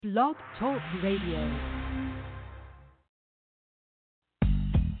Blog Talk Radio.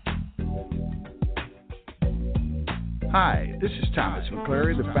 Hi, this is Thomas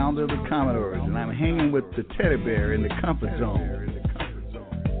McClary, the founder of the Commodores, and I'm hanging with the teddy bear in the comfort zone.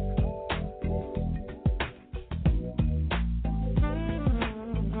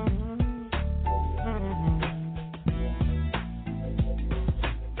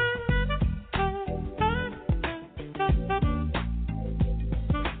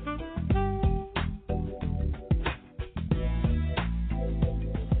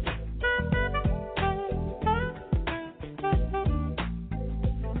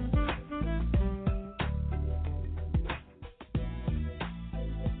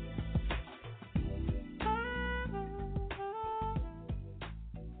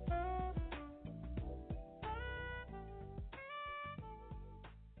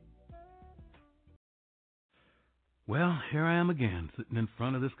 Well, here I am again, sitting in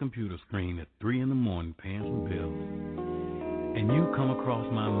front of this computer screen at 3 in the morning paying some bills. And you come across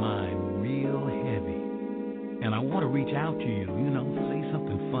my mind real heavy. And I want to reach out to you, say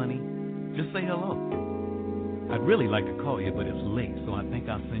something funny. Just say hello. I'd really like to call you, but it's late, so I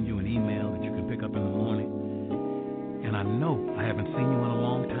think I'll send you an email that you can pick up in the morning. And I know I haven't seen you in a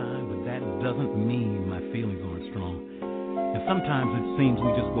long time, but that doesn't mean my feelings aren't strong. And sometimes it seems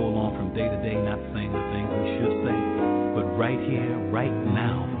we just go along from day to day not saying the things we should say. But right here, right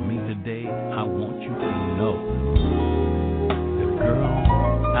now, for me today, I want you to know that, girl,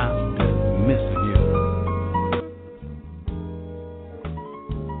 I've been missing you.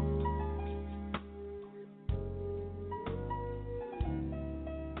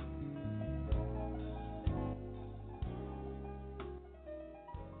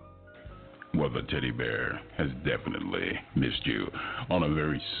 Well, the teddy bear has definitely missed you on a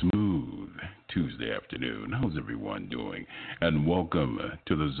very smooth Tuesday afternoon. How's everyone doing? And welcome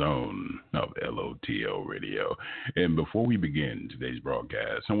to the zone of LOTL Radio. And before we begin today's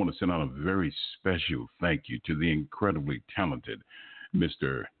broadcast, I want to send out a very special thank you to the incredibly talented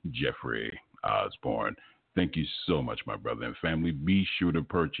Mr. Jeffrey Osborne. Thank you so much, my brother and family. Be sure to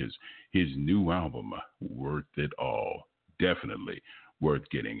purchase his new album, Worth It All. Definitely worth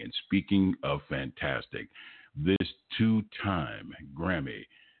getting. And speaking of fantastic, this two-time Grammy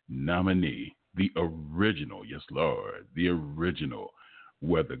nominee, the original, yes, Lord, the original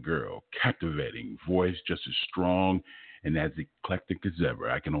Weather Girl, captivating voice, just as strong and as eclectic as ever.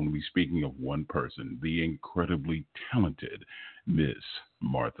 I can only be speaking of one person, the incredibly talented Miss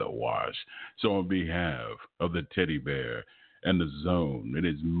Martha Wash. So on behalf of the Teddy Bear and the Zone, it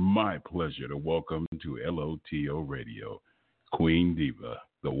is my pleasure to welcome to LOTO Radio Queen Diva,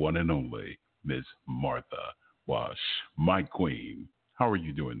 the one and only Miss Martha Wash. My queen, how are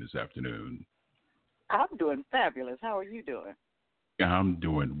you doing this afternoon? I'm doing fabulous. How are you doing? I'm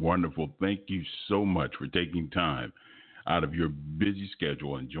doing wonderful. Thank you so much for taking time out of your busy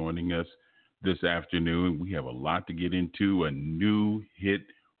schedule and joining us this afternoon. We have a lot to get into, a new hit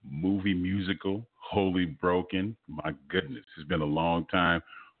movie musical, Holy Broken. My goodness, it's been a long time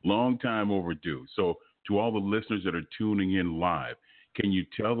overdue. So to all the listeners that are tuning in live, can you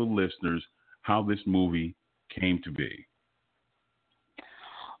tell the listeners how this movie came to be?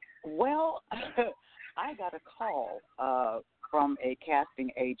 Well, I got a call from a casting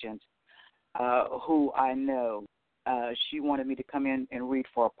agent who I know. She wanted me to come in and read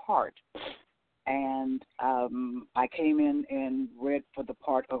for a part. And I came in and read for the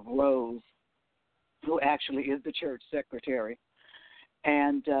part of Rose, who actually is the church secretary,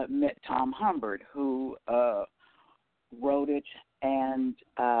 and met Tom Humbert, who wrote it and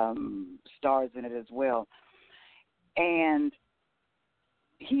stars in it as well. And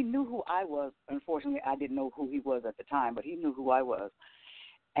he knew who I was. Unfortunately, I didn't know who he was at the time, but he knew who I was.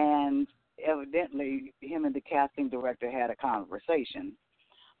 And evidently, him and the casting director had a conversation.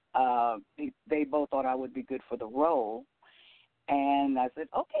 They both thought I would be good for the role. And I said,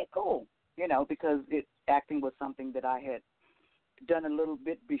 okay, cool, because acting was something that I had done a little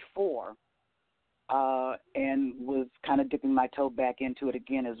bit before and was kind of dipping my toe back into it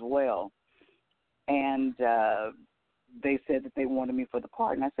again as well. And they said that they wanted me for the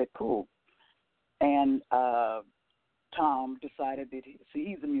part, and I said, cool. And Tom decided that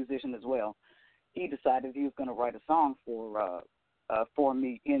he's a musician as well. He decided he was going to write a song for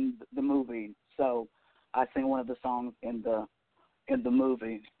me in the movie. So I sang one of the songs in the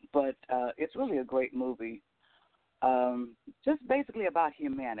movie. But it's really a great movie. Just basically about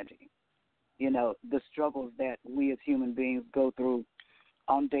humanity, the struggles that we as human beings go through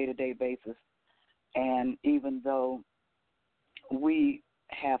on day-to-day basis. And even though we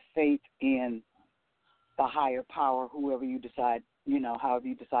have faith in the higher power, whoever you decide however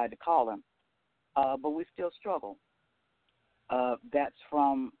you decide to call them. But we still struggle. That's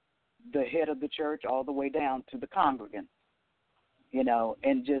from the head of the church all the way down to the congregant,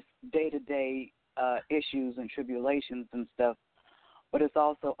 and just day-to-day issues and tribulations and stuff. But it's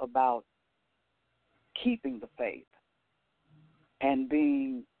also about keeping the faith and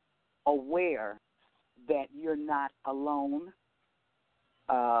being aware that you're not alone,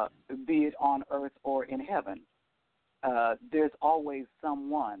 be it on earth or in heaven. There's always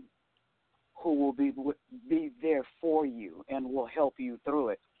someone who will be there for you and will help you through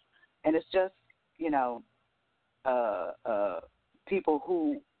it. And it's just, people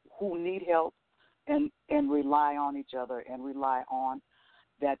who need help and rely on each other and rely on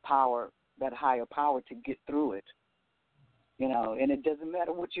that power, that higher power to get through it. And it doesn't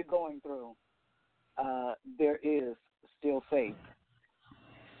matter what you're going through. There is still faith.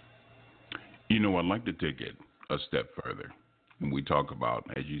 I'd like to take it a step further. When we talk about,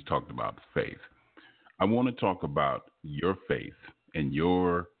 as you talked about faith, I want to talk about your faith and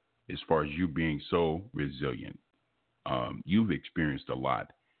as far as you being so resilient. You've experienced a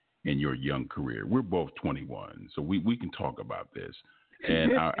lot in your young career. We're both 21, so we can talk about this.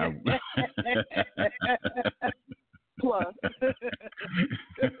 And Plus,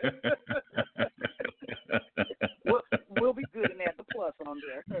 we'll be good in at the plus on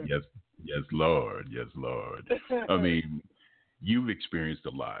there. Yes, Lord. I mean, you've experienced a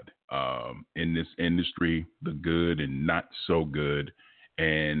lot in this industry, the good and not so good.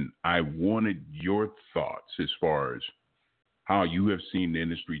 And I wanted your thoughts as far as how you have seen the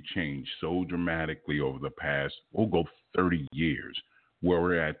industry change so dramatically over the past, we'll go 30 years, where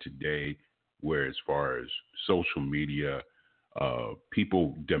we're at today, where as far as social media,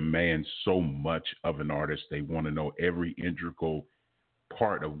 people demand so much of an artist. They want to know every integral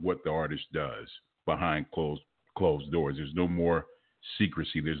part of what the artist does behind closed doors. There's no more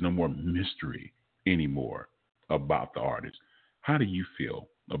secrecy. There's no more mystery anymore about the artist. How do you feel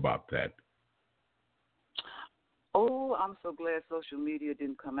about that? Oh, I'm so glad social media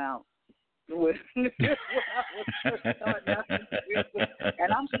didn't come out when I was first starting out.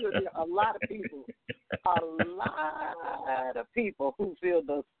 And I'm sure there are a lot of people who feel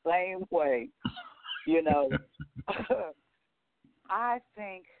the same way. I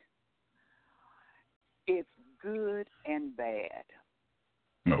think it's good and bad.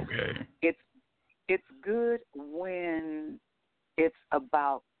 Okay. It's good when it's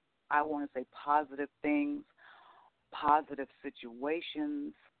about, I want to say, positive things, positive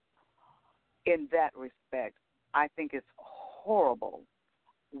situations. In that respect, I think it's horrible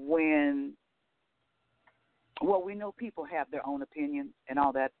when, we know people have their own opinions and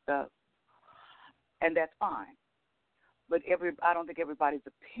all that stuff, and that's fine. But I don't think everybody's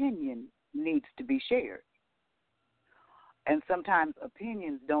opinion needs to be shared. And sometimes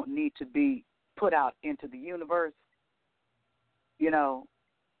opinions don't need to be put out into the universe,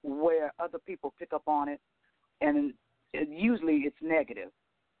 where other people pick up on it, and usually it's negative,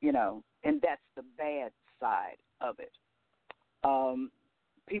 and that's the bad side of it.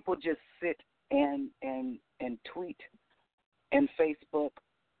 People just sit and tweet and Facebook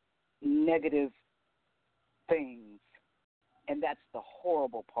negative things, and that's the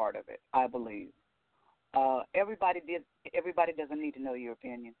horrible part of it, I believe. Everybody doesn't need to know your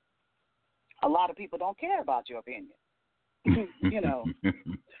opinion. A lot of people don't care about your opinion.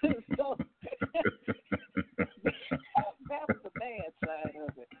 So that's the bad side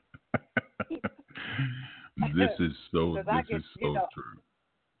of it. This is so true.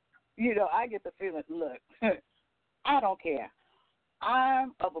 I get the feeling, look, I don't care.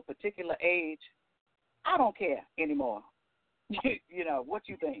 I'm of a particular age. I don't care anymore. What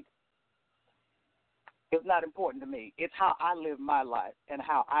you think. It's not important to me. It's how I live my life and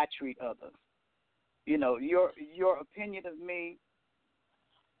how I treat others. Your opinion of me,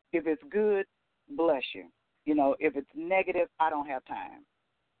 if it's good, bless you. If it's negative, I don't have time.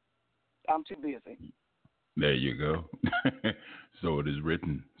 I'm too busy. There you go. So it is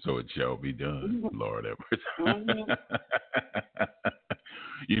written, so it shall be done, Lord Everett.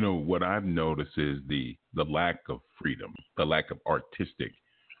 What I've noticed is the lack of freedom, the lack of artistic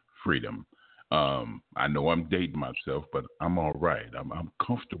freedom. I know I'm dating myself, but I'm all right. I'm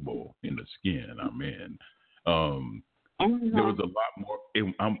comfortable in the skin I'm in. There was a lot more.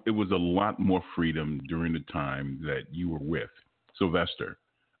 It was a lot more freedom during the time that you were with Sylvester.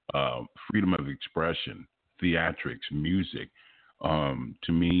 Freedom of expression, theatrics, music.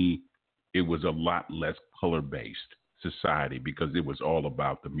 To me, it was a lot less color-based society because it was all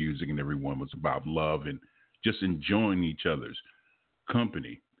about the music and everyone was about love and just enjoying each other's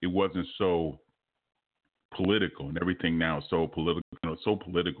company. It wasn't so political, and everything now is so political, so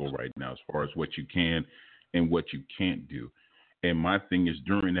political right now as far as what you can and what you can't do. And my thing is,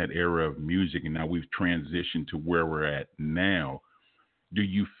 during that era of music, and now we've transitioned to where we're at now, do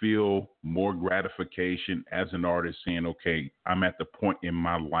you feel more gratification as an artist saying, okay, I'm at the point in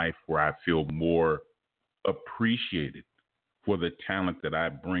my life where I feel more appreciated for the talent that I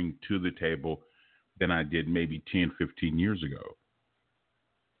bring to the table than I did maybe 10, 15 years ago?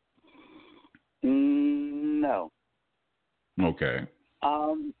 No. Okay.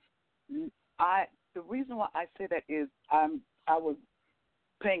 The reason why I say that is I was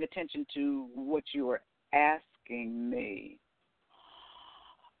paying attention to what you were asking me.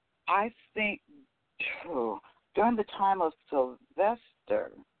 I think during the time of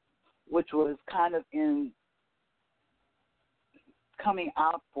Sylvester, which was kind of in coming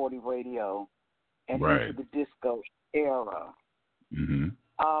out 40 radio and right. into the disco era, mm-hmm.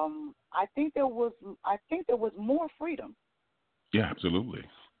 I think there was more freedom. Yeah, absolutely.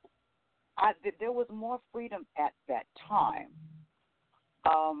 There was more freedom at that time.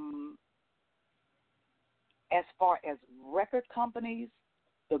 As far as record companies,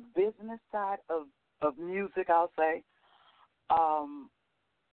 the business side of music, I'll say,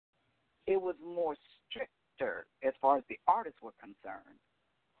 it was more stricter as far as the artists were concerned.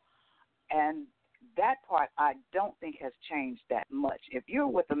 And that part I don't think has changed that much. If you're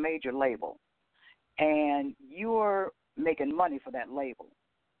with a major label and you're making money for that label,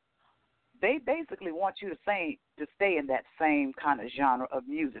 they basically want you to stay in that same kind of genre of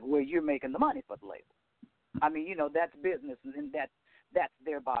music where you're making the money for the label. I mean, that's business, and that's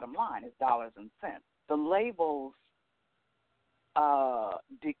their bottom line, is dollars and cents. The labels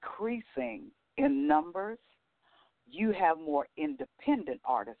decreasing in numbers, you have more independent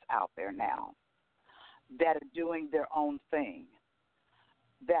artists out there now that are doing their own thing,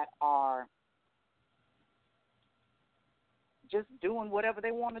 that are just doing whatever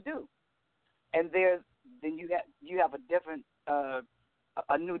they want to do. And then you have a different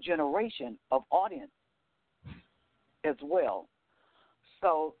a new generation of audience as well.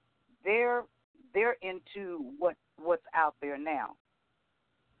 So they're into what's out there now.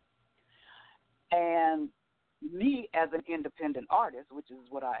 And me as an independent artist, which is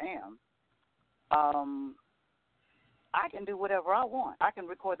what I am, I can do whatever I want. I can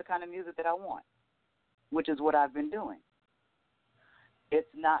record the kind of music that I want, which is what I've been doing. It's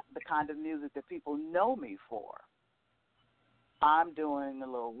not the kind of music that people know me for. I'm doing a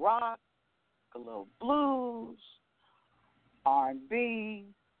little rock, a little blues, R&B,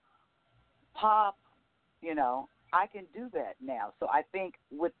 pop, I can do that now. So I think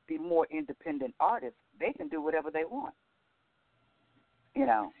with the more independent artists, they can do whatever they want,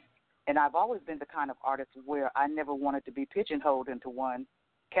 And I've always been the kind of artist where I never wanted to be pigeonholed into one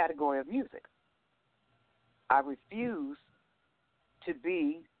category of music. I refuse to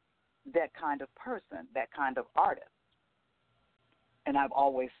be that kind of person, that kind of artist. And I've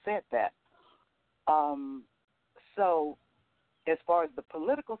always said that. So as far as the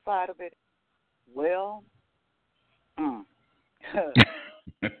political side of it, well, yeah.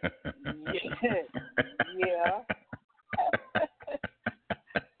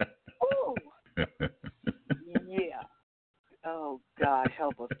 Ooh. Yeah. Oh, God,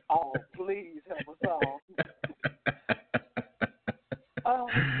 help us all. Please help us all.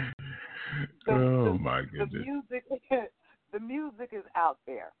 My goodness. The music is out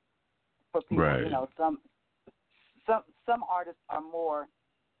there for people. Right. Some artists are more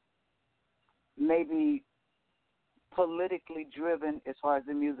maybe politically driven as far as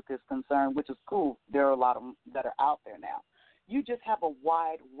the music is concerned, which is cool. There are a lot of them that are out there now. You just have a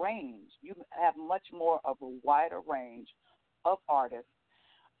wide range. You have much more of a wider range of artists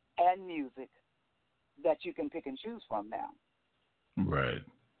and music that you can pick and choose from now. Right.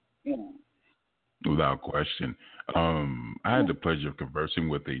 Without question. I had the pleasure of conversing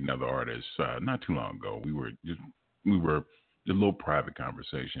with another artist not too long ago. We were a little private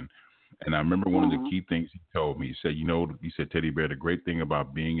conversation, and I remember one of the key things he told me. He said, Teddy Bear, the great thing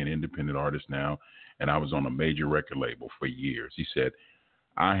about being an independent artist now, and I was on a major record label for years. He said,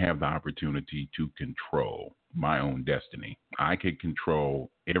 I have the opportunity to control my own destiny. I can control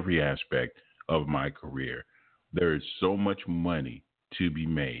every aspect of my career. There is so much money to be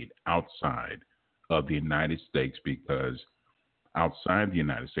made outside of the United States, because outside the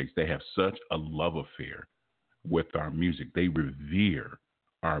United States, they have such a love affair with our music. They revere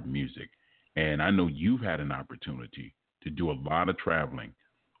our music. And I know you've had an opportunity to do a lot of traveling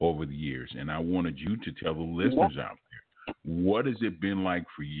over the years, and I wanted you to tell the listeners out there, what has it been like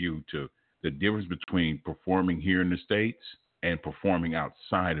for you the difference between performing here in the States and performing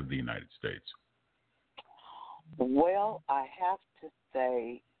outside of the United States? Well, I have to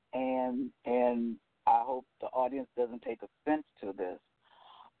say, and I hope the audience doesn't take offense to this.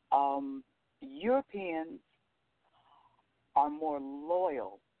 Europeans are more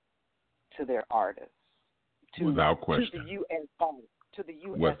loyal to their artists, Without question. to the U.S. artists, to the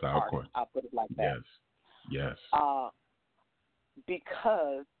U.S. Without artists. question. I'll put it like that. Yes.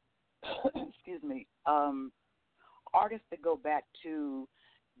 Because, excuse me, artists that go back to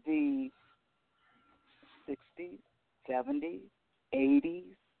the 60s, 70s,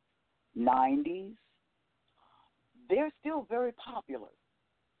 80s, 90s, they're still very popular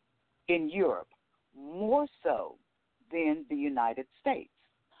in Europe, more so than the United States.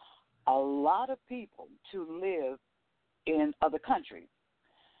 A lot of people to live in other countries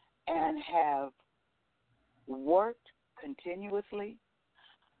and have worked continuously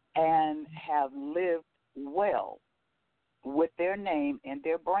and have lived well with their name and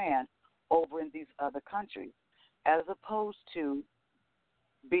their brand over in these other countries, as opposed to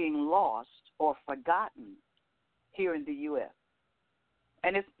being lost or forgotten here in the U.S.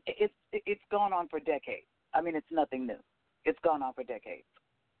 And it's gone on for decades. I mean, it's nothing new. It's gone on for decades.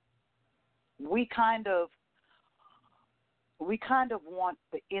 We kind of want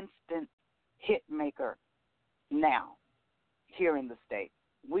the instant hit maker now here in the States.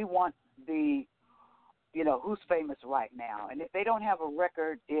 We want the, who's famous right now. And if they don't have a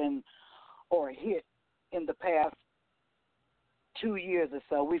record or a hit in the past 2 years or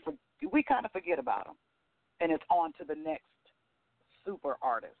so, we kind of forget about them. And it's on to the next super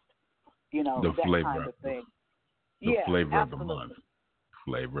artist, the that flavor, kind of thing. The flavor absolutely. of the month.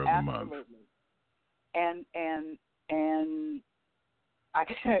 Flavor of absolutely. the month. And I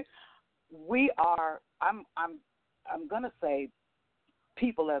we are. I'm gonna say,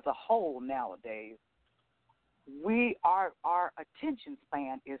 people as a whole nowadays, our attention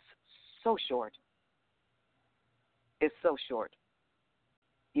span is so short. It's so short.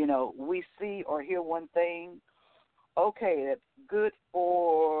 We see or hear one thing. Okay, that's good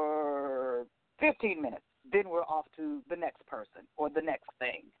for 15 minutes. Then we're off to the next person or the next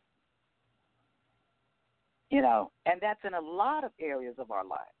thing. And that's in a lot of areas of our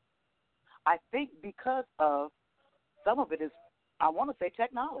lives. I think because of some of it is, I want to say,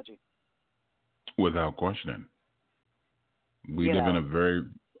 technology. Without question. We live in a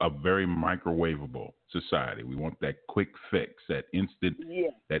very microwavable society. We want that quick fix, that instant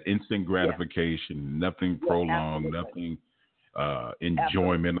gratification, nothing prolonged, nothing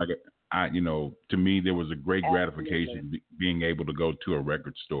enjoyment. Like to me, there was a great gratification being able to go to a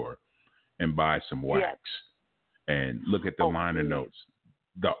record store and buy some wax and look at the liner notes,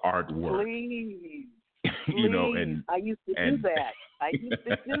 the artwork. Please. And I used to do that.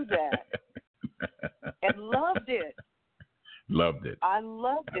 And loved it. Loved it. I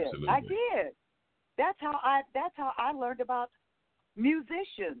loved Absolutely. it. I did. That's how I learned about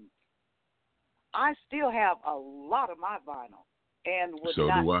musicians. I still have a lot of my vinyl, and so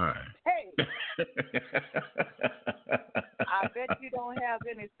do I. Hey, I bet you don't have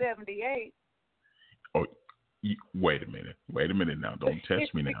any 78. Oh, wait a minute now. Don't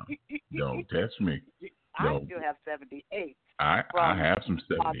test me now. Don't test me. I still have 78. I have some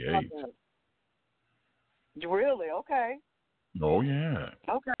 78. Really? Okay. Oh yeah.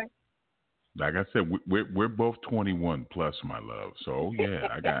 Okay. Like I said, we're both 21 plus, my love. So yeah,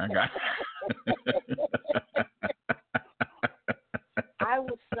 I got. I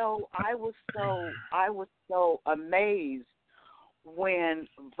was so amazed when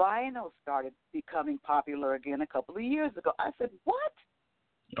vinyl started becoming popular again a couple of years ago. I said, "What?"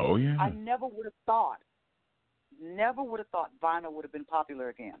 Oh yeah. I never would have thought vinyl would have been popular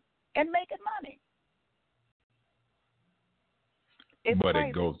again and making money. It's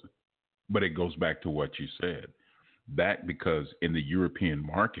crazy. But it goes back to what you said. That because in the European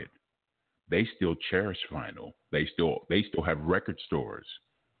market, they still cherish vinyl. They still have record stores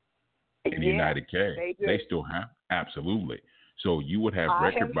in the United States. They still have, absolutely. So you would have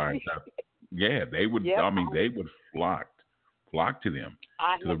record buyers. They would. Yep. I mean, they would flock to them.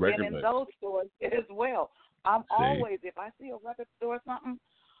 I to the have record been in place. those stores as well. I'm always, if I see a record store or something,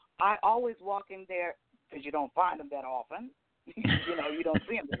 I always walk in there because you don't find them that often. You don't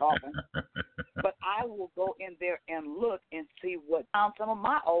see them that often. But I will go in there and look and see what found some of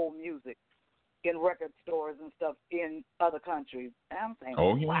my old music in record stores and stuff in other countries. And I'm saying,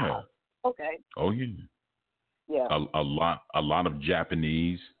 oh yeah, wow, okay, oh yeah, yeah, a lot of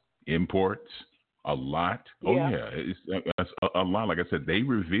Japanese imports. A lot. Oh yeah, it's a lot. Like I said, they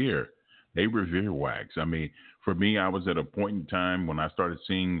revere wax. I mean, for me, I was at a point in time when I started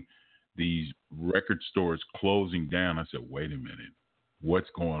seeing these record stores closing down. I said, wait a minute, what's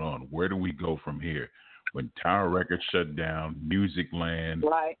going on? Where do we go from here? when Tower Records shut down, Musicland,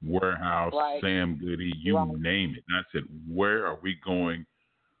 Right. Warehouse, Right. Sam Goody, you Right. name it. And I said, where are we going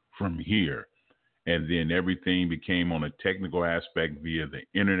from here? And then everything became on a technical aspect via the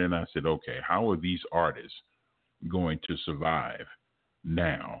internet. I said, okay, how are these artists going to survive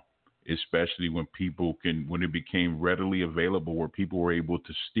now? Especially when when it became readily available where people were able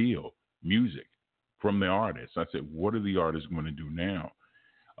to steal music from the artists. I said, what are the artists going to do now?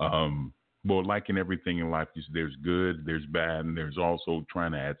 Well, like in everything in life, there's good, there's bad, and there's also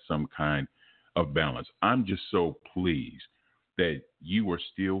trying to add some kind of balance. I'm just so pleased that you are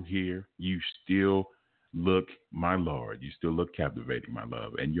still here. You still look, my Lord, you still look captivating, my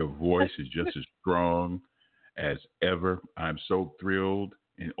love, and your voice is just as strong as ever. I'm so thrilled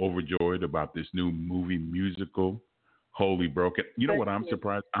and overjoyed about this new movie musical, Holy Broken. You know what I'm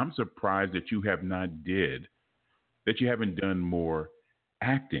surprised? I'm surprised that you haven't done more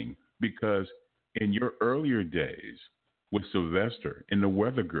acting, because in your earlier days with Sylvester and the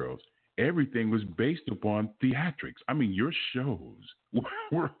Weather Girls, everything was based upon theatrics. I mean, your shows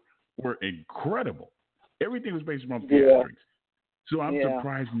were incredible. Everything was based upon theatrics. So I'm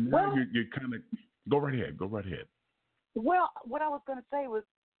surprised now you're kind of go right ahead. Well, what I was going to say was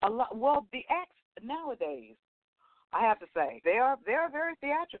a lot. Well, the acts nowadays, I have to say, they're very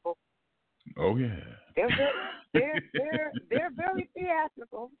theatrical. Oh yeah. They're very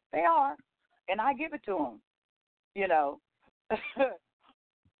theatrical. They are, and I give it to them. You know,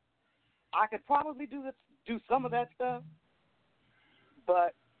 I could probably do some of that stuff,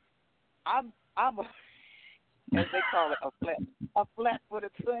 but I'm as they call it, a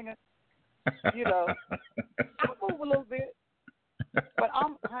flat-footed singer. You know, I move a little bit, but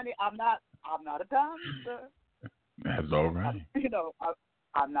I'm not a dancer. That's all right.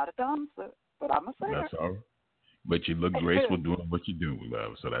 I'm not a dancer, but I'm a singer. That's all right. But you look graceful doing what you do,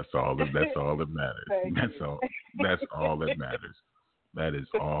 love. So that's all that matters. That's all that matters. That is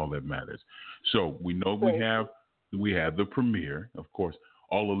all that matters. So we know we have the premiere, of course.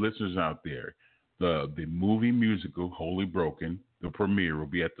 All the listeners out there, the movie musical Holy Broken, the premiere will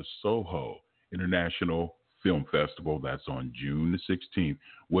be at the Soho International Film Festival. That's on June the 16th.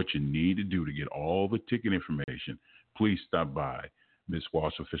 What you need to do to get all the ticket information, please stop by Miss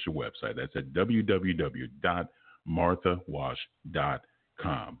Walsh's official website. That's at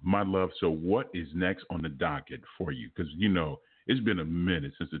www.marthawash.com. My love, so what is next on the docket for you? Because, it's been a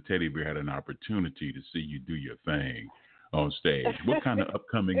minute since the Teddy Bear had an opportunity to see you do your thing on stage. What kind of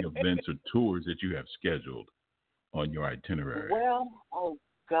upcoming events or tours that you have scheduled on your itinerary? Well, oh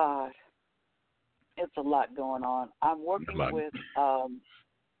God, it's a lot going on. I'm working with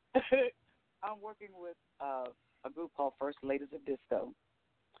a group called First Ladies of Disco.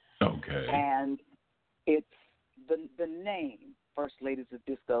 Okay. And it's the name First Ladies of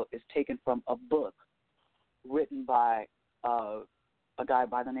Disco is taken from a book written by a guy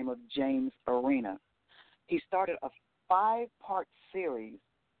by the name of James Arena. He started a 5-part series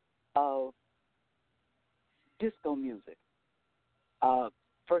of disco music.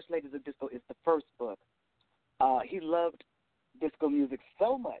 First Ladies of Disco is the first book. He loved disco music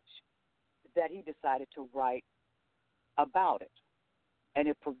so much that he decided to write about it. And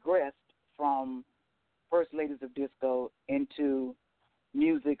it progressed from First Ladies of Disco into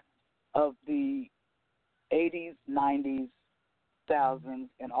music of the 80s, 90s, 2000s,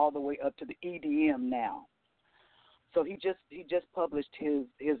 and all the way up to the EDM now. So he just published his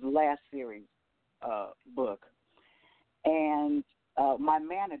last series book. And my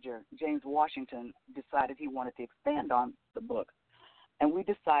manager, James Washington, decided he wanted to expand on the book. And we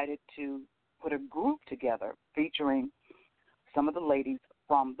decided to put a group together featuring some of the ladies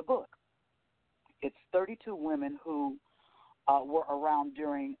from the book. It's 32 women who were around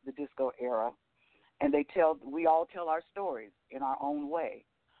during the disco era, and we all tell our stories in our own way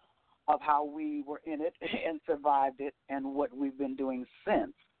of how we were in it and survived it and what we've been doing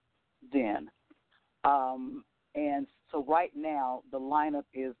since then. And so right now the lineup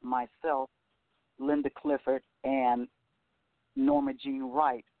is myself, Linda Clifford, and Norma Jean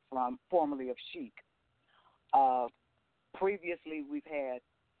Wright, formerly of Chic. Previously, we've had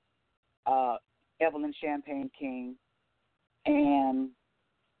Evelyn Champagne King and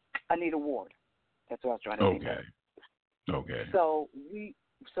Anita Ward. That's what I was trying to think of. Okay. So we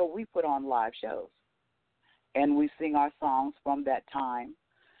put on live shows, and we sing our songs from that time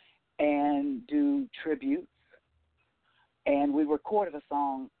and do tributes. And we recorded a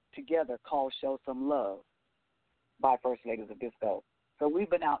song together called Show Some Love by First Ladies of Disco. So we've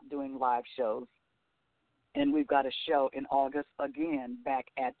been out doing live shows, and we've got a show in August again back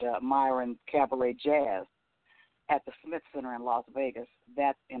at Myron Cabaret Jazz at the Smith Center in Las Vegas.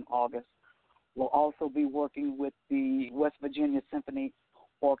 That's in August. We'll also be working with the West Virginia Symphony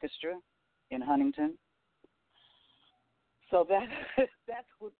Orchestra in Huntington. So that's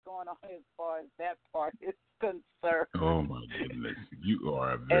what's going on as far as that part is concerned. Oh my goodness, you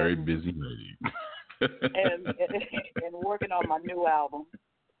are a very busy lady. and working on my new album.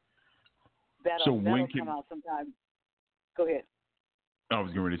 That'll come out sometime. Go ahead. I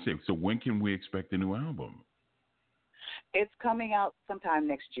was going to say, so when can we expect the new album? It's coming out sometime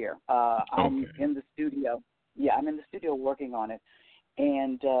next year. I'm in the studio. Yeah, I'm in the studio working on it,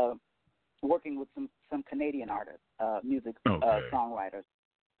 and working with some Canadian artists, music songwriters.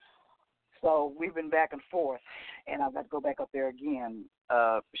 So we've been back and forth, and I've got to go back up there again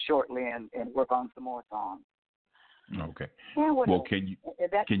shortly and work on some more songs. Okay. Well, can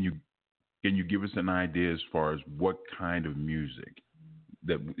you give us an idea as far as what kind of music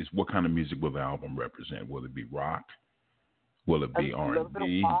what kind of music will the album represent? Will it be rock? Will it be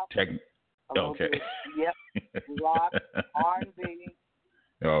R&B? Okay. Yep. Rock, R&B.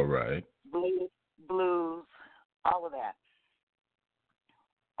 All right. Blues, all of that.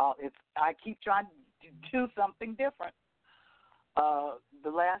 I keep trying to do something different. The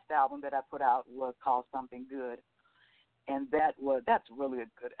last album that I put out was called Something Good, and that's really a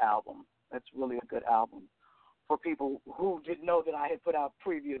good album. That's really a good album for people who didn't know that I had put out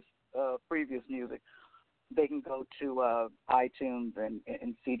previous music. They can go to iTunes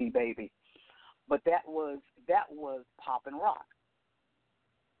and CD Baby, but that was pop and rock.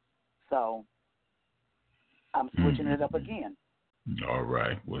 So I'm switching it up again. All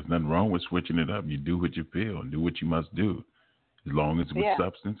right. Well, there's nothing wrong with switching it up. You do what you feel and do what you must do. As long as it's with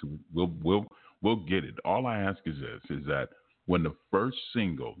substance, we'll get it. All I ask is this: is that when the first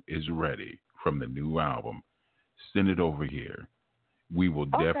single is ready from the new album, send it over here. We will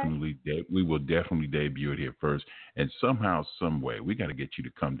definitely debut it here first, and somehow, some way, we got to get you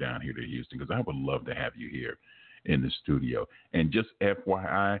to come down here to Houston because I would love to have you here in the studio. And just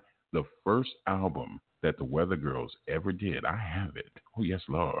FYI, the first album that the Weather Girls ever did, I have it. Oh yes,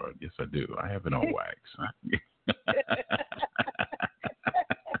 Lord, yes I do. I have it on wax.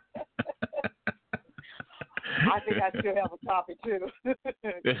 I think I still have a copy too.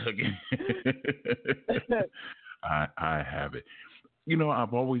 I have it. You know,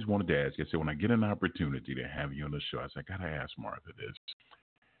 I've always wanted to ask. I said, when I get an opportunity to have you on the show, I said, I got to ask Martha this.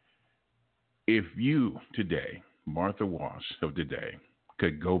 If you today, Martha Wash of today,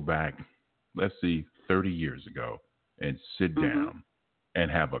 could go back, let's see, 30 years ago and sit down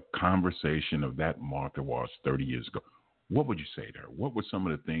and have a conversation of that Martha Wash 30 years ago, what would you say to her? What were some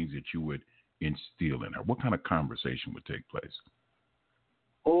of the things that you would instill in her? What kind of conversation would take place?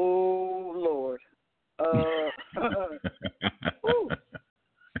 Oh, Lord.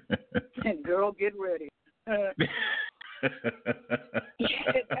 Girl, get ready. That's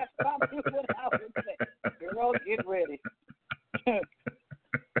probably what I would say. Girl, get ready.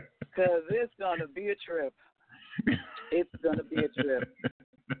 Because it's going to be a trip. It's going to be a trip.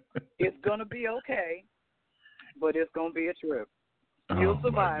 It's going to be okay, but it's going to be a trip. You'll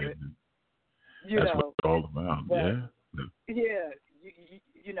survive it. That's what it's all about, Yeah,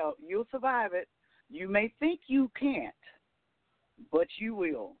 you know, you'll survive it. You may think you can't, but you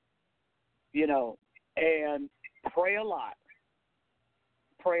will, you know, and pray a lot.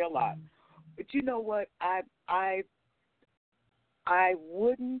 Pray a lot. But you know what? I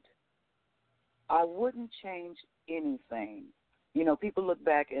wouldn't change anything. You know, people look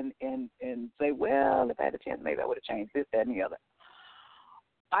back and say, well, if I had a chance, maybe I would have changed this, that, and the other.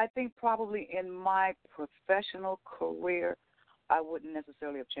 I think probably in my professional career, I wouldn't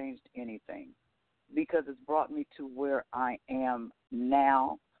necessarily have changed anything because it's brought me to where I am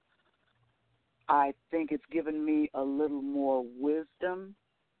now. I think it's given me a little more wisdom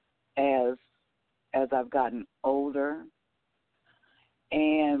as I've gotten older.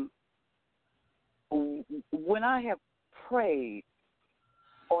 And when I have prayed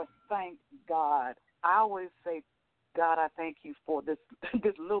or thanked God, I always say, God, I thank you for this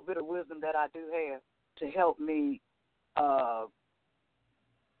little bit of wisdom that I do have to help me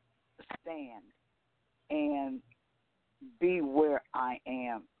stand and be where I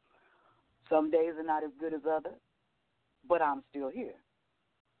am. Some days are not as good as others, but I'm still here.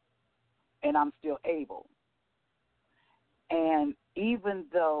 And I'm still able. And even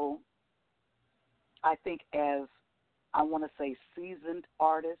though I think as, I want to say, seasoned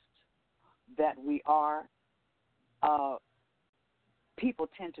artists that we are, people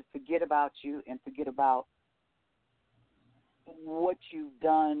tend to forget about you and forget about what you've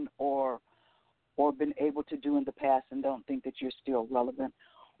done or been able to do in the past and don't think that you're still relevant.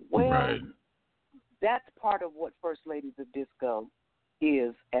 Well, that's part of what First Ladies of Disco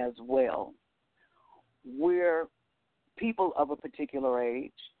is as well. we're people of a particular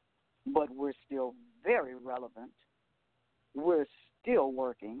age, but we're still very relevant. We're still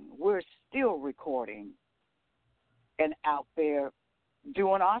working. We're still recording and out there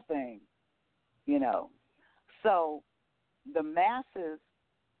doing our thing, you know. So the masses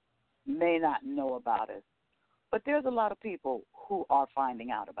may not know about it, but there's a lot of people who are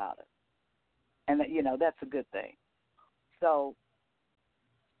finding out about it. And, you know, that's a good thing. So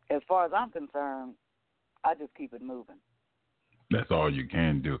as far as I'm concerned, I just keep it moving. That's all you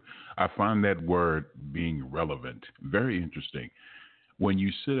can do. I find that word being relevant very interesting. When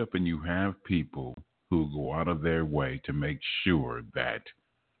you sit up and you have people who go out of their way to make sure that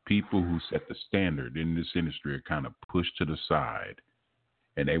people who set the standard in this industry are kind of pushed to the side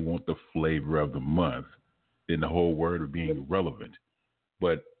and they want the flavor of the month, then the whole word of being relevant.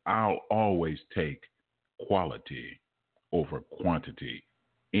 But I'll always take quality over quantity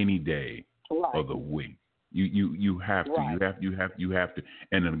any day of the week. You have to. Right. You have to.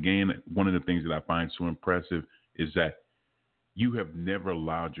 And then again, one of the things that I find so impressive is that you have never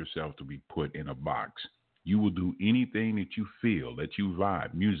allowed yourself to be put in a box. You will do anything that you feel, that you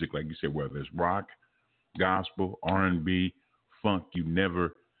vibe. Music, like you said, whether it's rock, gospel, R&B, funk, you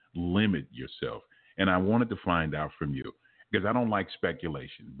never limit yourself. And I wanted to find out from you, because I don't like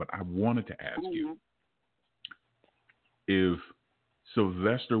speculation, but I wanted to ask you, if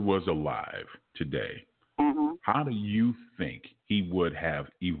Sylvester was alive today, how do you think he would have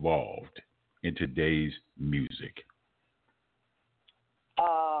evolved in today's music?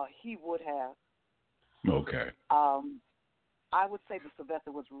 He would have. Okay. I would say that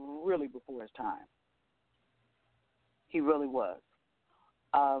Sylvester was really before his time. He really was.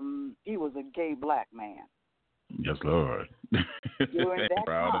 He was a gay black man. Yes, Lord. During that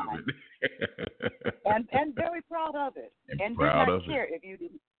proud time. of it. and very proud of it. And did not care if you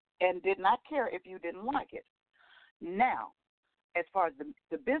didn't. And did not care if you didn't like it. Now, as far as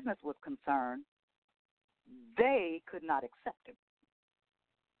the business was concerned, they could not accept him.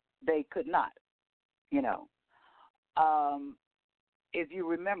 They could not, you know. If you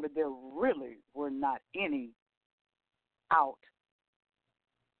remember, there really were not any out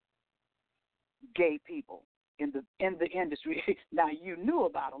gay people in the industry. Now, you knew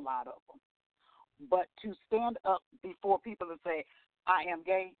about a lot of them, but to stand up before people and say, I am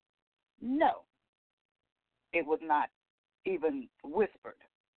gay, no. It was not even whispered,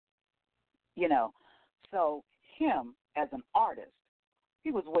 you know. So him as an artist,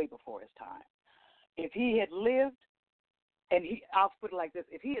 he was way before his time. If he had lived, and I'll put it like this,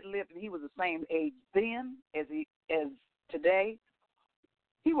 if he had lived and he was the same age then as today,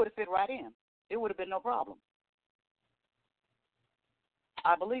 he would have fit right in. It would have been no problem.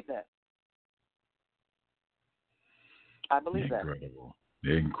 I believe that. Incredible.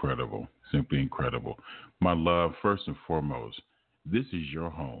 Incredible. Simply incredible. My love, first and foremost, this is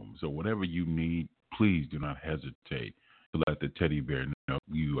your home. So whatever you need, please do not hesitate to let the teddy bear know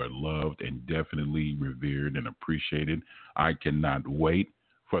you are loved and definitely revered and appreciated. I cannot wait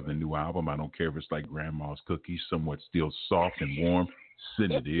for the new album. I don't care if it's like Grandma's Cookies, somewhat still soft and warm.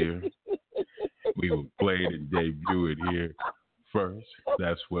 Send it here. We will play it and debut it here first.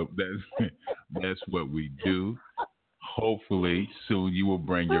 That's what we do. Hopefully, soon you will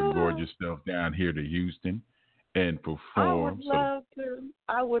bring your gorgeous self down here to Houston and perform.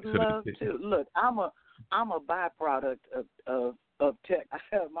 I would love to. Look, I'm a byproduct of tech.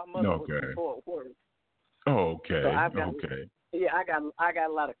 My mother was from Fort Worth. Oh, okay. So yeah, I got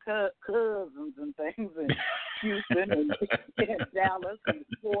a lot of cousins and things in Houston and Dallas and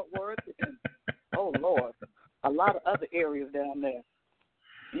Fort Worth and oh Lord, a lot of other areas down there.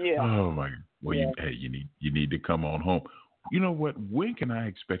 Yeah. Oh my. Well, yeah. You need to come on home. You know what? When can I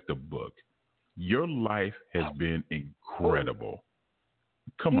expect a book? Your life has been incredible.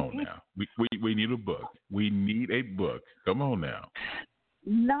 Come on now. We need a book. We need a book. Come on now.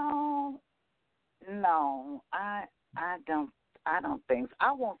 No, I don't think so.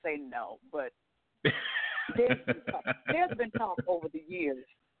 I won't say no, but there's been talk over the years.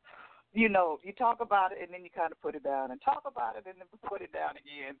 You know, you talk about it and then you kind of put it down, and talk about it and then put it down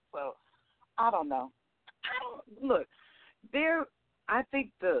again. So I don't know. Look. I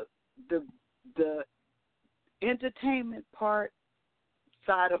think the entertainment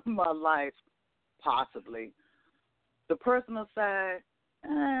side of my life, possibly. The personal side,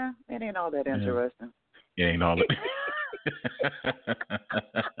 it ain't all that interesting. It ain't all that.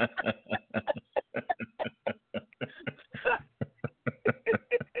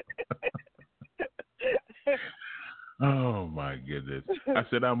 Oh my goodness. I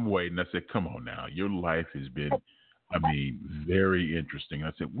said, I'm waiting. I said, come on now. Your life has been, very interesting.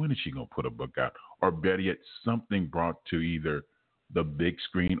 I said, when is she going to put a book out? or better yet, something brought to either the big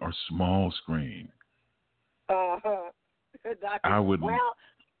screen or small screen. I would. Well,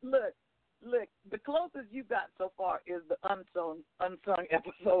 look. The closest you got so far is the unsung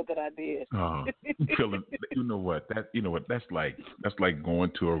episode that I did. Feeling, you know what? That's like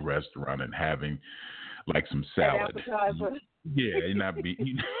going to a restaurant and having like some salad. An appetizer. Yeah, and not be.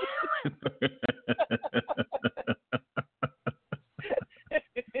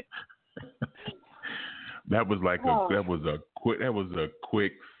 That was a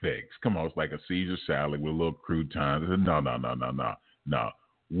quick fix. Come on, it's like a Caesar salad with a little croutons. No.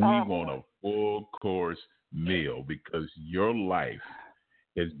 We want a full course meal because your life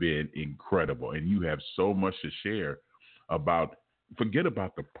has been incredible, and you have so much to share about. Forget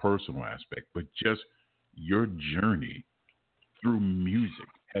about the personal aspect, but just your journey through music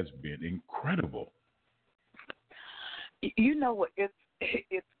has been incredible. You know what? It's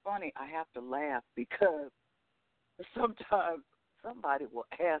funny. I have to laugh because sometimes somebody will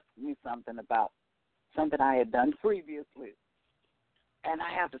ask me something about something I had done previously, and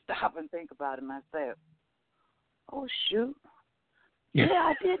I have to stop and think about it, and I say, "Oh shoot, yeah,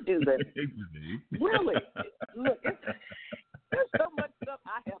 I did do that." Really? Look, there's so much stuff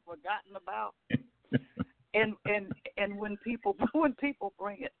I have forgotten about, and when people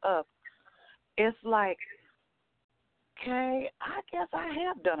bring it up, it's like, okay, I guess I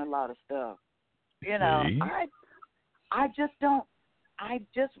have done a lot of stuff. You know, I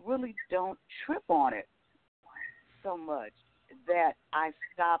just really don't trip on it so much that I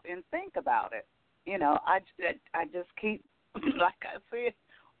stop and think about it. You know, I just keep, like I said,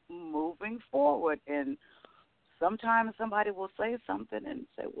 moving forward. And sometimes somebody will say something and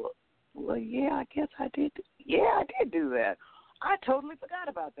say, well, yeah, I guess I did. Yeah, I did do that. I totally forgot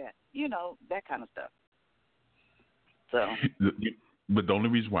about that. You know, that kind of stuff. So, but the only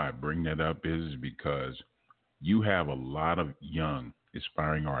reason why I bring that up is because you have a lot of young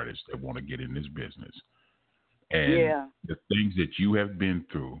aspiring artists that want to get in this business. And the things that you have been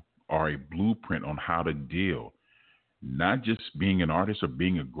through are a blueprint on how to deal, not just being an artist or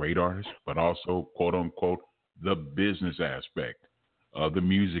being a great artist, but also, quote unquote, the business aspect of the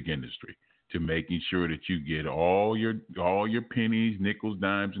music industry, to making sure that you get all your pennies, nickels,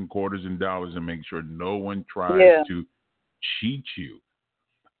 dimes, and quarters and dollars, and make sure no one tries to cheat you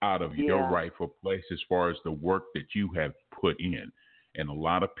out of your rightful place as far as the work that you have put in. And a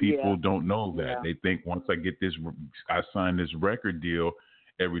lot of people don't know that. They think once I sign this record deal,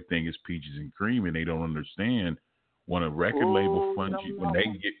 everything is peaches and cream, and they don't understand when a record label funds you,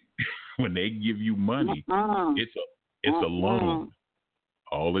 when they give you money, it's a loan.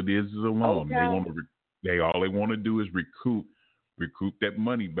 All it is a loan. Okay. All they want to do is recoup that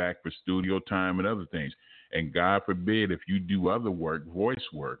money back for studio time and other things. And God forbid if you do other work, voice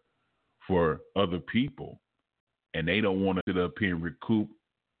work for other people, and they don't want to sit up here and recoup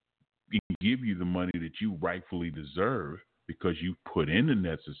and give you the money that you rightfully deserve because you put in the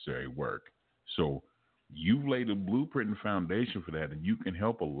necessary work. So you've laid a blueprint and foundation for that, and you can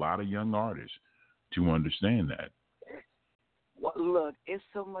help a lot of young artists to understand that. Well, look, it's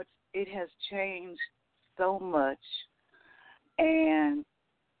so much. It has changed so much, and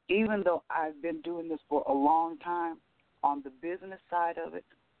even though I've been doing this for a long time, on the business side of it,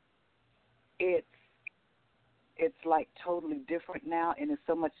 it's like totally different now, and it's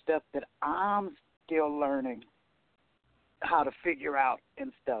so much stuff that I'm still learning how to figure out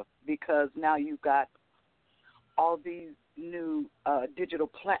and stuff, because now you've got all these new digital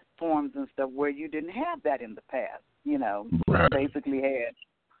platforms and stuff where you didn't have that in the past. You know,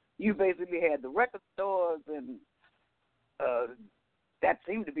 you basically had the record stores, and that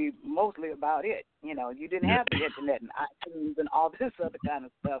seemed to be mostly about it. You know, you didn't have the internet and iTunes and all this other kind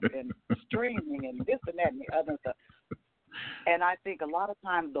of stuff and streaming and this and that and the other stuff. And I think a lot of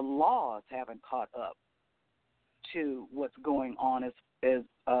times the laws haven't caught up to what's going on as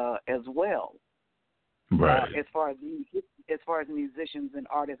well. Right. As far as musicians and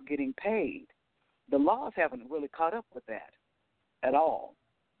artists getting paid, the laws haven't really caught up with that at all.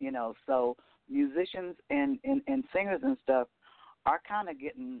 You know, so musicians and singers and stuff are kind of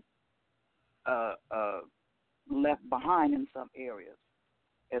getting left behind in some areas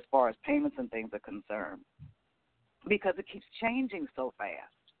as far as payments and things are concerned, because it keeps changing so fast.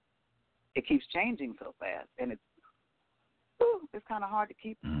 And it's kind of hard to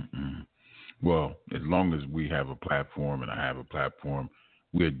keep. Mm-hmm. Well, as long as we have a platform and I have a platform,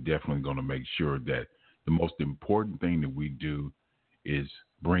 we're definitely going to make sure that the most important thing that we do is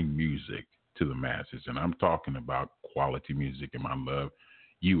bring music to the masses. And I'm talking about quality music, and my love,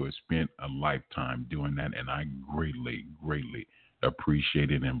 you have spent a lifetime doing that, and I greatly, greatly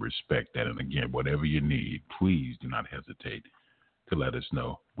appreciate it and respect that. And again, whatever you need, please do not hesitate to let us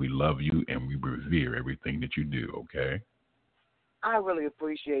know. We love you and we revere everything that you do, okay? I really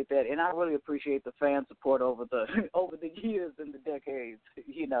appreciate that, and I really appreciate the fan support over the over the years and the decades.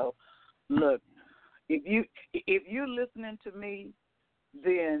 You know, look, if you're listening to me,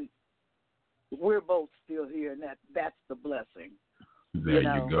 then we're both still here, and that's the blessing. There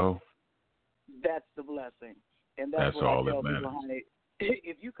you go. That's the blessing, and that's what all I tell that people, matters. honey.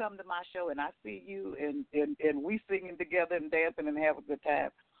 If you come to my show and I see you and we singing together and dancing and have a good time,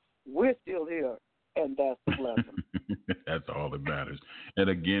 we're still here, and that's the blessing. That's all that matters. And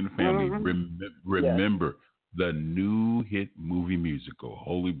again, family, remember the new hit movie musical,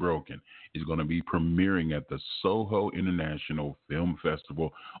 Holy Broken, is going to be premiering at the Soho International Film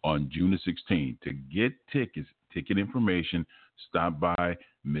Festival on June the 16th. To get tickets, ticket information, stop by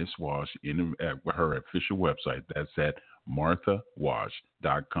Miss Wash at her official website. That's at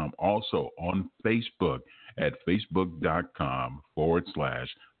marthawash.com. Also on Facebook at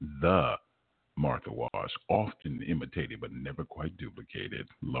facebook.com/the Martha Wash, often imitated but never quite duplicated.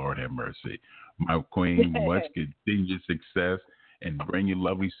 Lord have mercy. My queen, much continued success, and bring your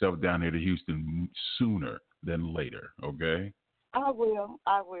lovely self down here to Houston sooner than later, okay? I will.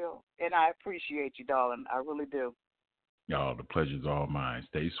 And I appreciate you, darling. I really do. Y'all, the pleasure's all mine.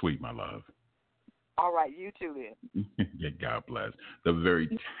 Stay sweet, my love. All right, you too then. Yeah, God bless. The very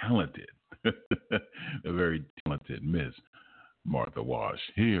talented Miss Martha Wash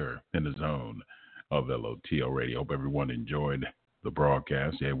here in the zone of LOTL Radio. Hope everyone enjoyed the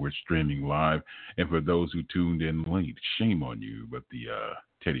broadcast. Yeah, we're streaming live. And for those who tuned in late, shame on you, but the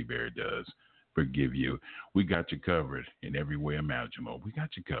teddy bear does forgive you. We got you covered in every way imaginable. We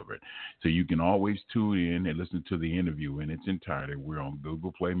got you covered. So you can always tune in and listen to the interview in its entirety. We're on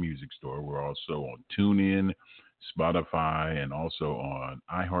Google Play Music Store. We're also on TuneIn, Spotify, and also on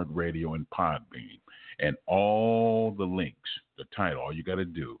iHeartRadio and Podbean. And all the links, the title, all you got to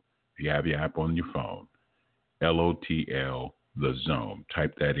do, if you have your app on your phone, LOTL, The Zone,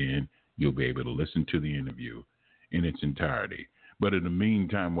 type that in. You'll be able to listen to the interview in its entirety. But in the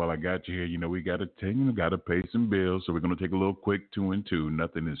meantime, while I got you here, we got to pay some bills. So we're going to take a little quick 2 and 2.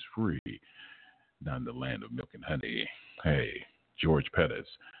 Nothing is free down in the land of milk and honey. Hey, George Pettis,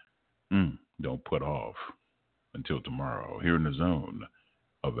 don't put off until tomorrow here in the zone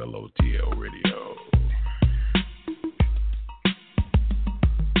of LOTL Radio.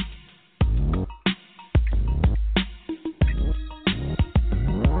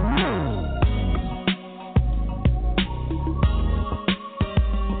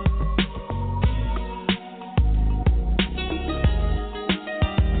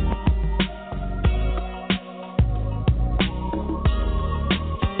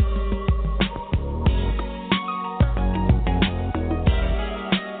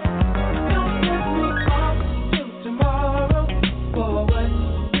 Don't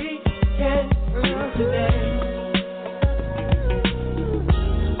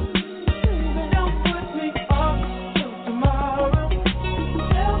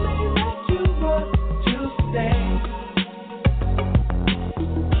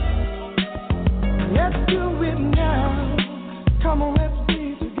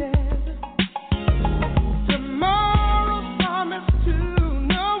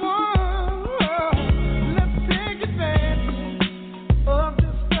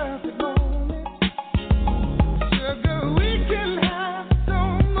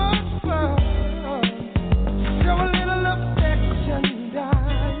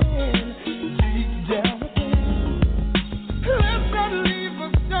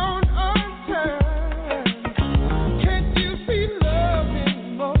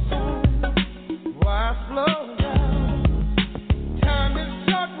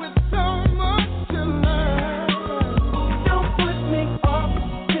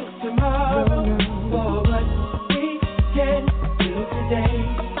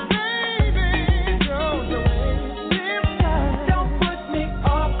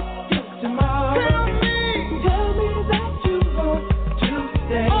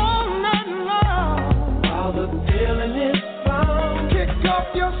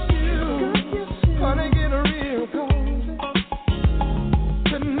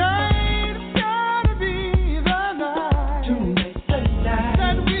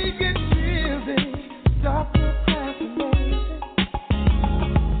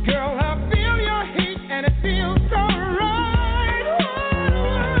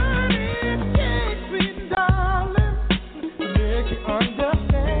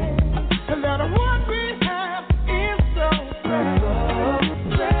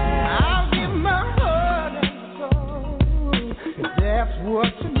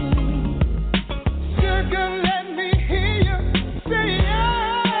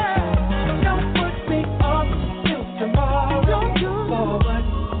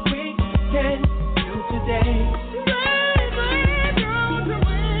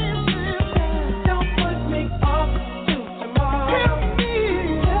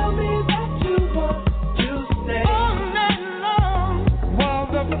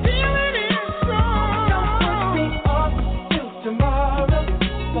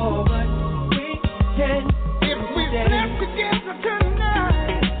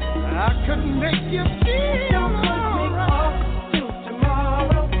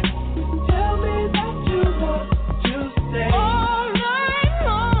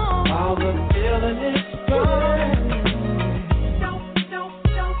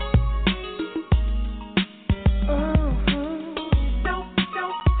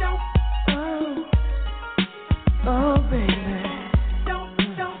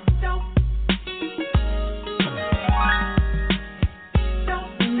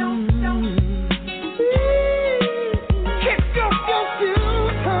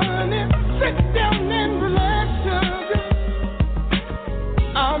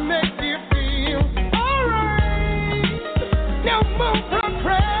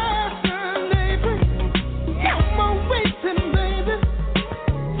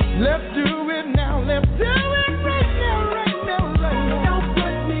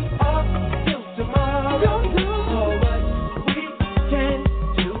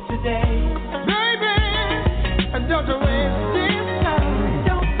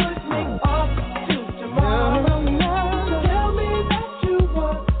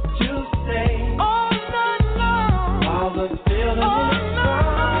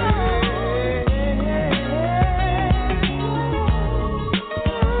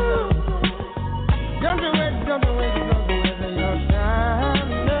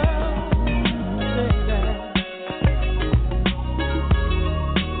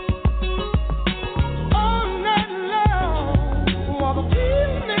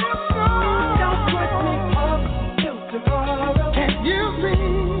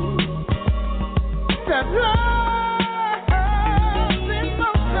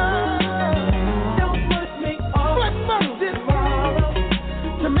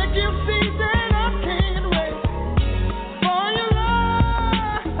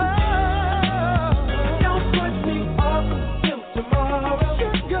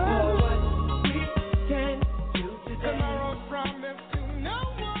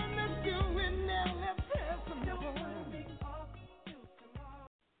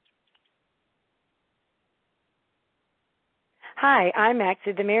Hi, I'm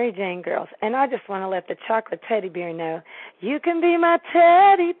Maxie, the Mary Jane Girls, and I just want to let the chocolate teddy bear know you can be my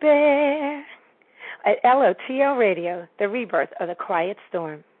teddy bear at LOTL Radio, the rebirth of the Quiet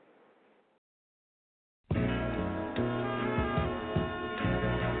Storm.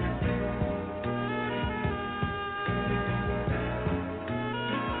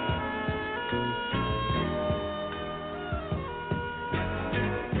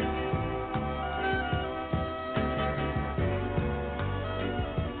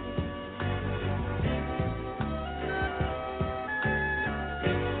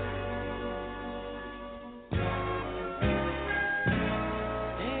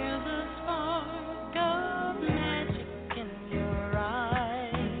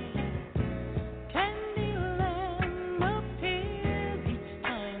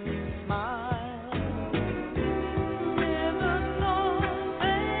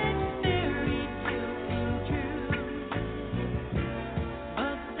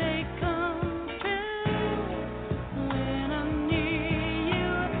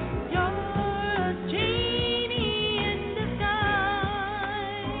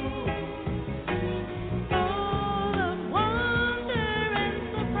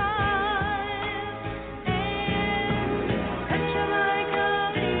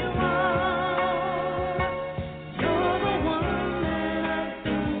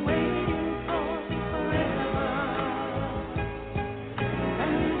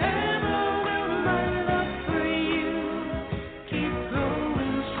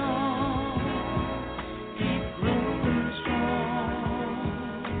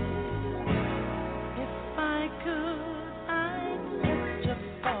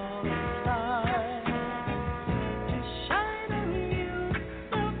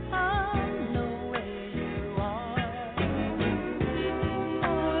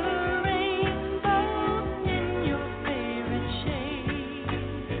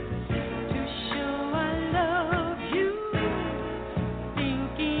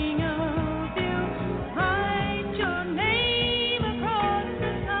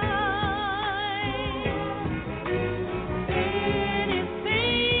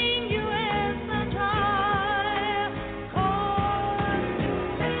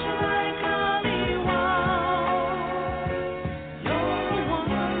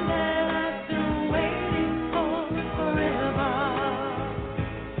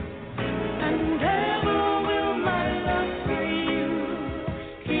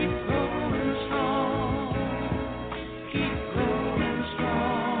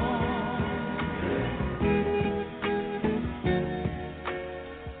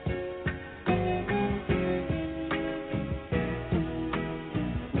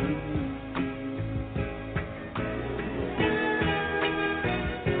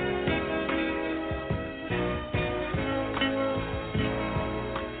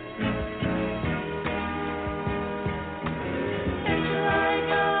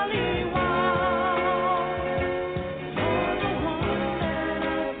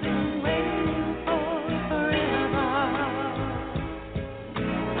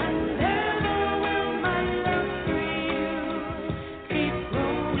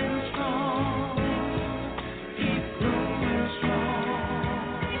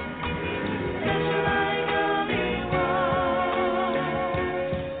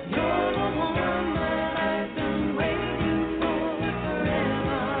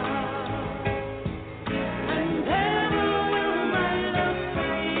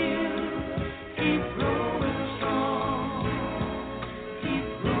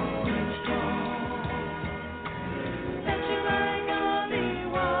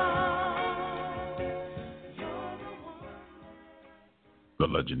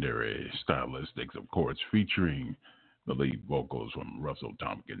 legendary stylistics, of course, featuring the lead vocals from Russell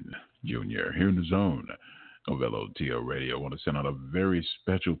Tompkins Jr. here in the zone of LOTL Radio. I want to send out a very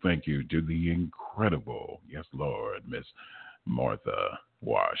special thank you to the incredible, yes, Lord, Miss Martha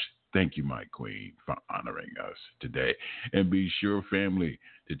Wash. Thank you, my queen, for honoring us today. And be sure, family,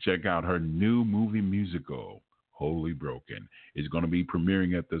 to check out her new movie musical, Holy Broken. It's going to be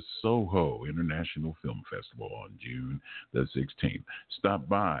premiering at the Soho International Film Festival on June the 16th. Stop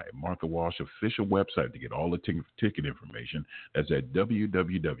by Martha Wash official website to get all the ticket information. That's at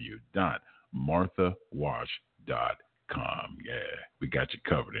www.marthawash.com. Yeah, we got you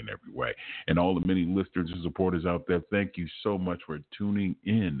covered in every way. And all the many listeners and supporters out there, thank you so much for tuning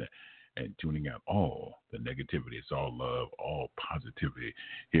in and tuning out all the negativity. It's all love, all positivity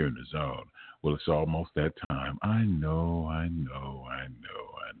here in the zone. Well, it's almost that time. I know.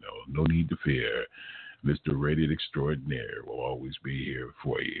 No need to fear. Mr. Radiant Extraordinaire will always be here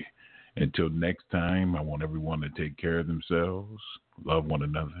for you. Until next time, I want everyone to take care of themselves, love one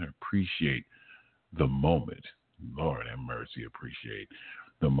another, appreciate the moment. Lord have mercy, appreciate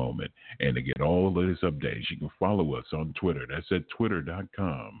the moment. And to get all the latest updates, you can follow us on Twitter. That's at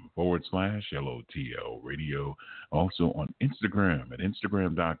twitter.com/LOTL Radio. Also on Instagram at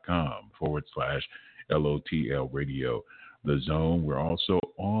instagram.com/LOTL Radio. The Zone. We're also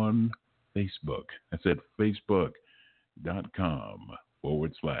on Facebook. That's at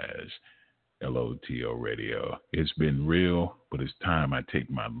facebook.com/LOTL Radio. It's been real, but it's time I take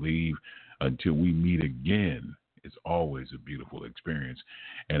my leave. Until we meet again, it's always a beautiful experience.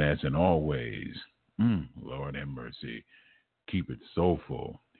 And as in always, Lord have mercy, keep it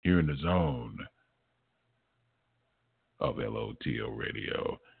soulful here in the zone of LOTL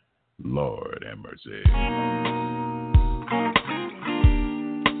Radio. Lord have mercy.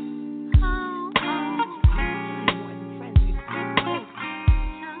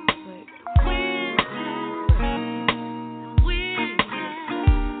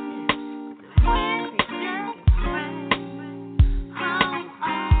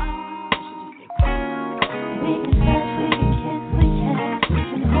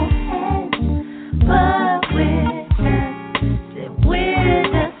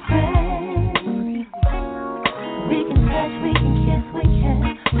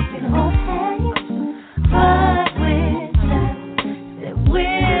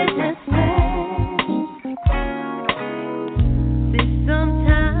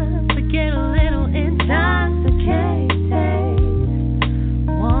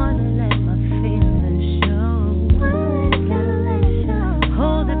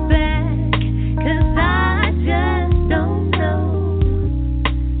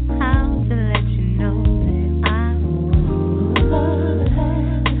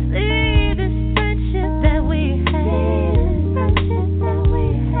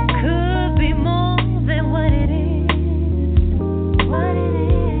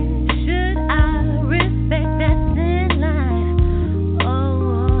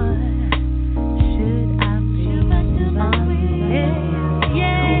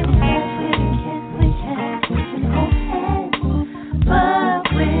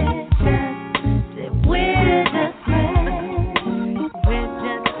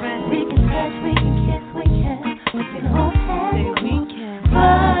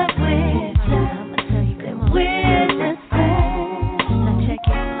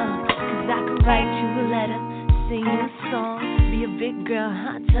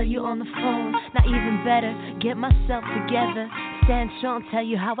 Tell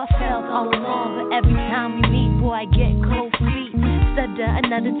you how I felt all along, but every time we meet, boy, I get cold feet. Stutter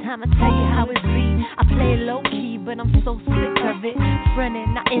another time, I tell you how it be. I play low key, but I'm so sick of it.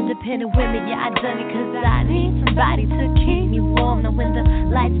 Frontin', not independent women, yeah, I done it cause I need somebody to keep me warm. Now when the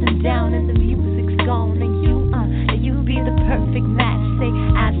lights are down and the music's gone, and you be the perfect match. Say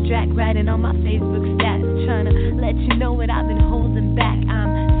abstract, writing on my Facebook stats, trying to let you know what I've been holding back.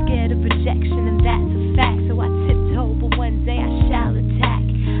 I'm scared of rejection, and that's a fact. So I tiptoe, but one day I shall attack.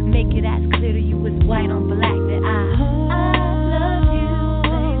 Make it as clear to you as white on black that I love you,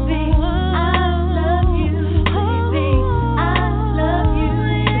 baby. I love you, baby. I love you,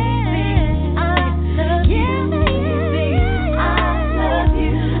 baby. I love you, baby. I love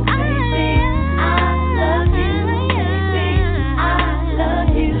you, baby. I love you, baby. I love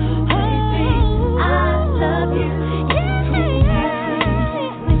you, baby. I love you.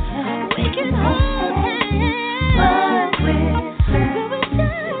 Yeah, we can hold hands, but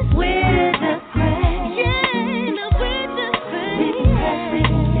we're just friends. Yeah, no, we're just friends.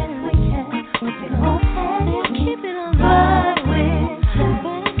 We can hold hands. We'll keep it on love.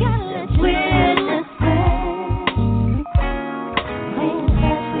 But I gotta let you know. We're just friends.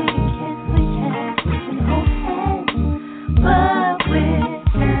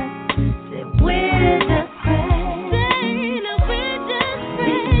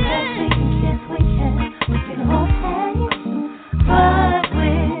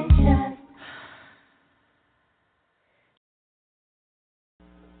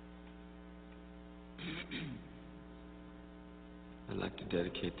 I'd like to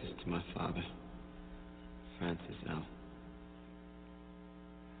dedicate this to my father, Francis L.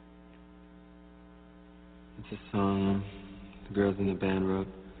 It's a song the girls in the band wrote,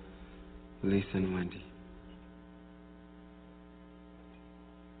 Lisa and Wendy.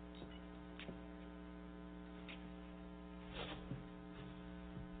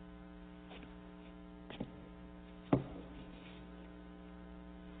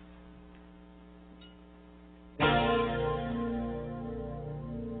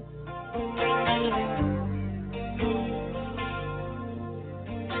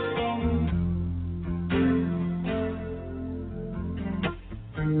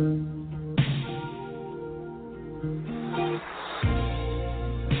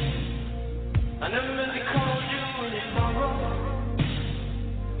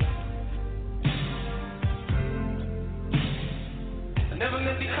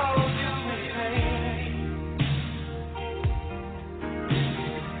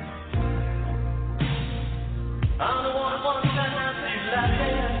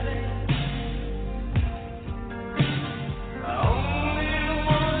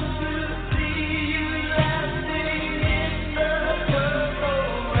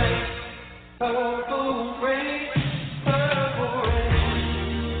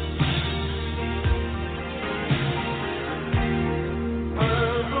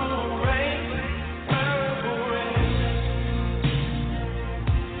 Purple rain.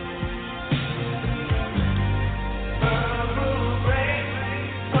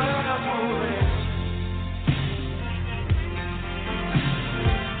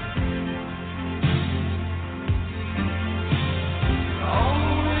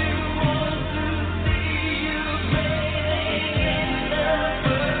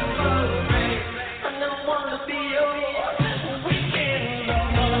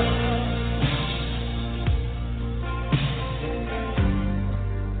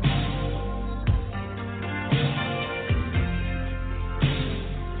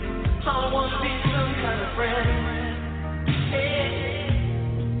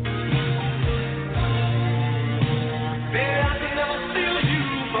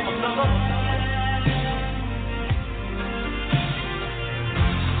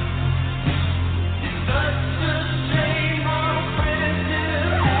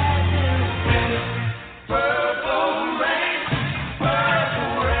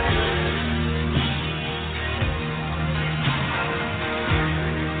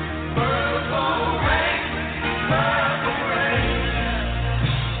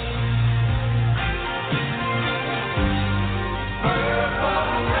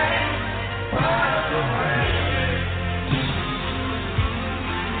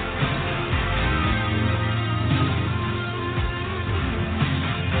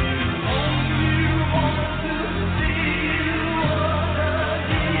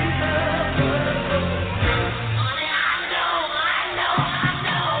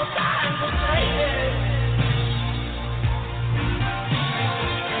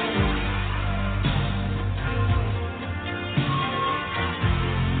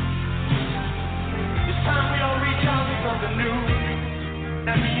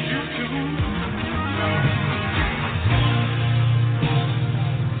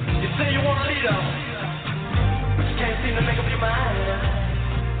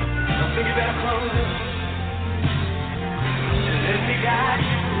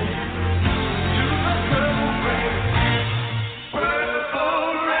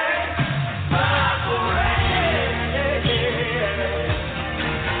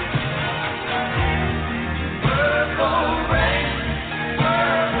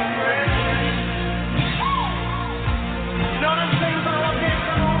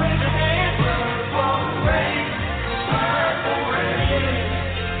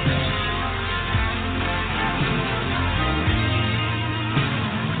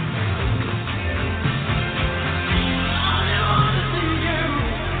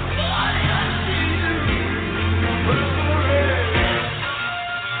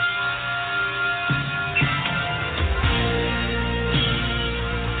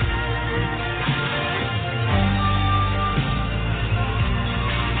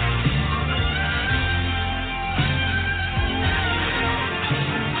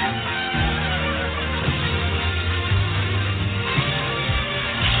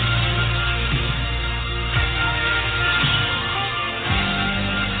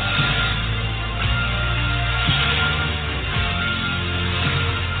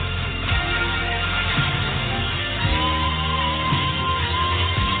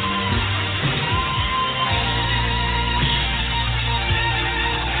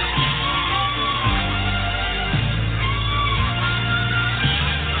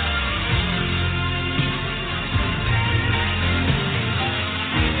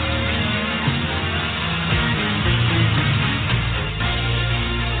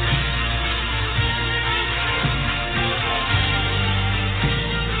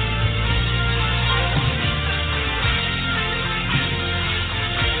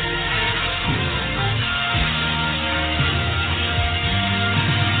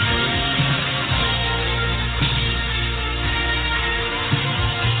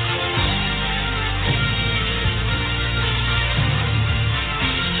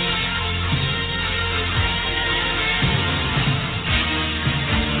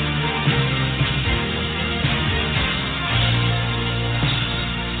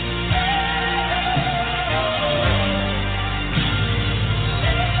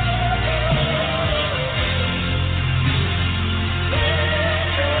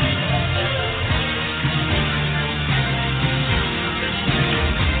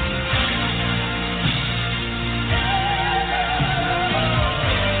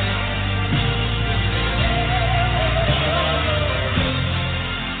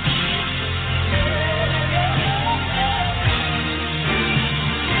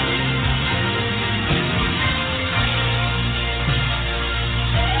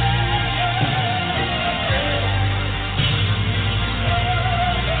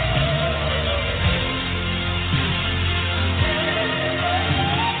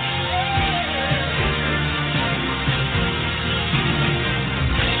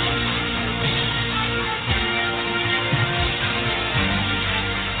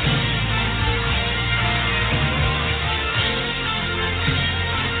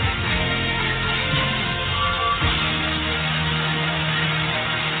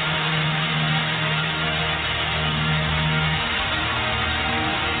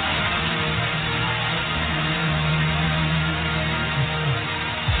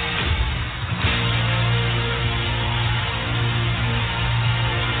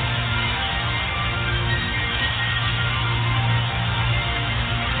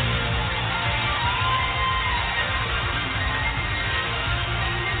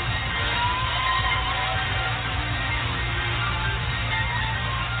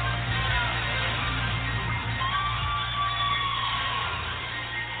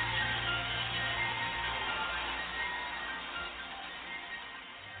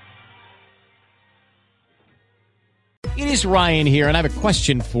 It is Ryan here, and I have a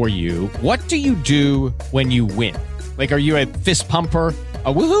question for you. What do you do when you win? Like, are you a fist pumper,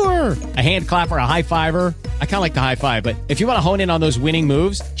 a woohooer, a hand clapper, a high fiver? I kind of like the high five, but if you want to hone in on those winning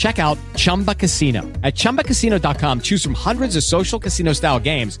moves, check out Chumba Casino. At ChumbaCasino.com, choose from hundreds of social casino-style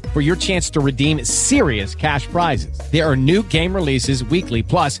games for your chance to redeem serious cash prizes. There are new game releases weekly,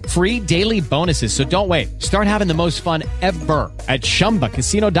 plus free daily bonuses. So don't wait. Start having the most fun ever at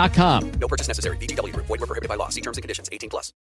ChumbaCasino.com. No purchase necessary. VGW Group. Void where prohibited by law. See terms and conditions. 18+.